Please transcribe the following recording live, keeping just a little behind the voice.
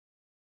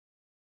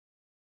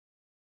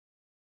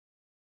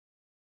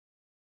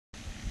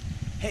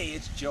Hey,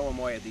 it's Joe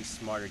Amoya, the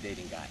Smarter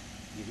Dating Guy.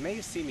 You may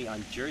have seen me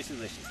on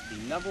Jerseylicious, the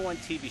 #1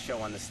 TV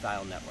show on the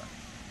Style Network.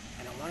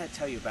 And I want to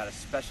tell you about a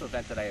special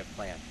event that I have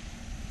planned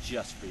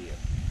just for you.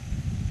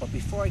 But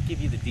before I give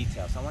you the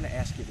details, I want to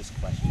ask you this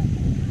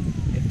question.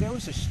 If there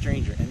was a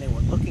stranger and they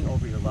were looking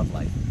over your love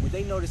life, would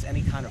they notice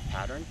any kind of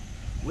pattern?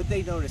 Would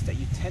they notice that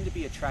you tend to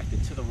be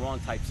attracted to the wrong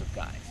types of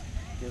guys?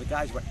 You're the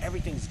guys where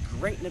everything's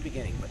great in the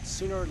beginning, but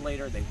sooner or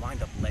later they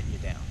wind up letting you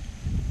down.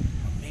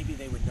 Maybe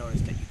they would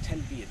notice that you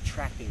tend to be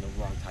attracting the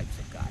wrong types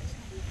of guys.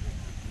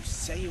 You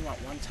say you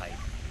want one type,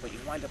 but you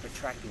wind up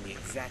attracting the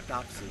exact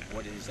opposite of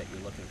what it is that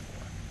you're looking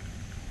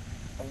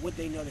for. Or would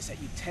they notice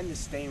that you tend to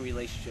stay in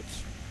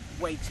relationships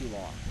way too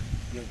long?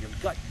 You know, your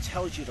gut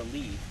tells you to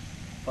leave,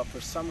 but for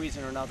some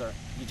reason or another,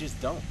 you just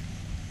don't.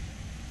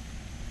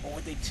 Or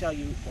would they tell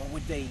you, or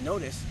would they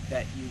notice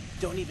that you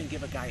don't even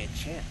give a guy a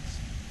chance?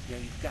 You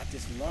know, you've got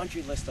this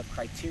laundry list of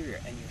criteria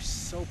and you're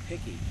so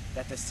picky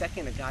that the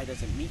second a guy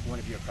doesn't meet one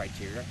of your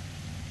criteria,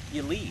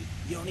 you leave.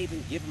 You don't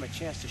even give him a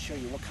chance to show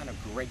you what kind of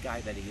great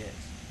guy that he is.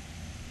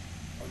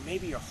 Or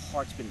maybe your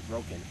heart's been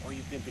broken, or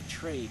you've been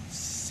betrayed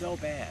so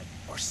bad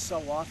or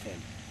so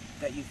often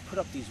that you've put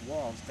up these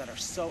walls that are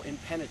so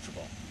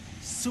impenetrable.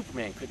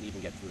 Superman couldn't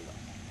even get through them.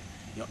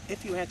 You know,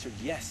 if you answered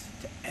yes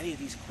to any of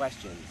these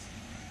questions,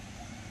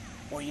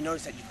 or you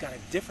notice that you've got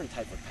a different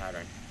type of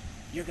pattern,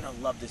 you're gonna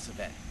love this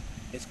event.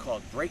 It's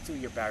called Break Through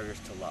Your Barriers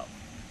to Love.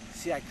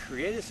 See, I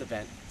created this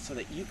event so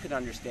that you could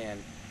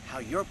understand how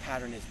your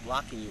pattern is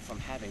blocking you from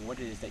having what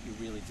it is that you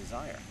really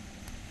desire.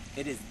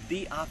 It is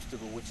the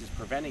obstacle which is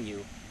preventing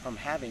you from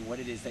having what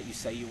it is that you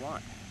say you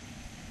want.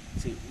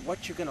 See,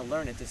 what you're going to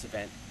learn at this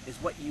event is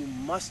what you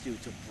must do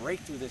to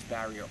break through this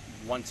barrier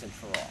once and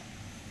for all.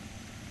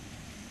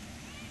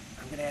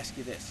 I'm going to ask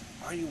you this.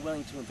 Are you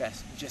willing to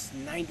invest just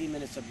 90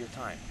 minutes of your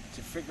time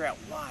to figure out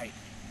why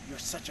you're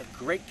such a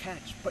great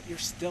catch, but you're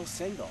still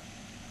single?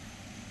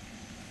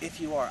 If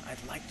you are,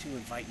 I'd like to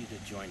invite you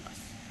to join us.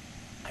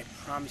 I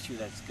promise you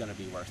that it's going to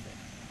be worth it.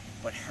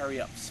 But hurry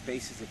up,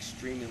 space is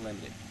extremely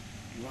limited.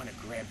 You want to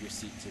grab your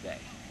seat today.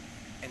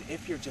 And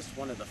if you're just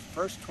one of the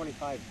first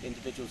 25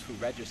 individuals who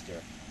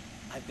register,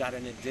 I've got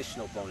an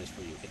additional bonus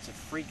for you. It's a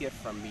free gift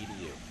from me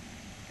to you.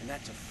 And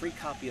that's a free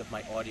copy of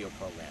my audio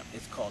program.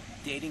 It's called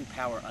Dating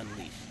Power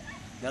Unleashed.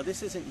 Now,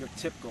 this isn't your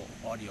typical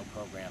audio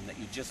program that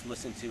you just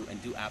listen to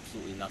and do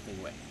absolutely nothing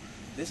with.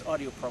 This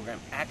audio program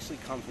actually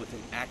comes with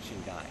an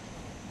action guide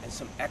and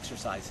some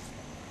exercises,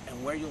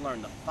 and where you'll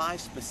learn the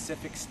 5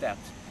 specific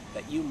steps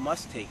that you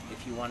must take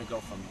if you want to go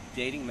from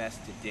dating mess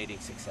to dating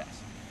success.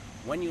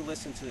 When you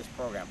listen to this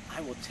program, I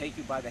will take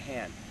you by the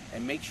hand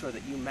and make sure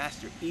that you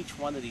master each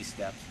one of these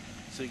steps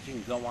so you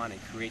can go on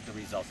and create the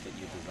results that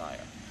you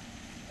desire.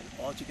 And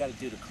all you got to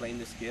do to claim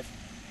this gift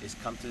is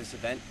come to this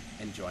event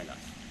and join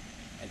us.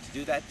 And to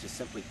do that, just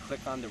simply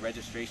click on the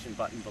registration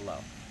button below.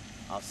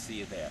 I'll see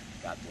you there.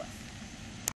 God bless.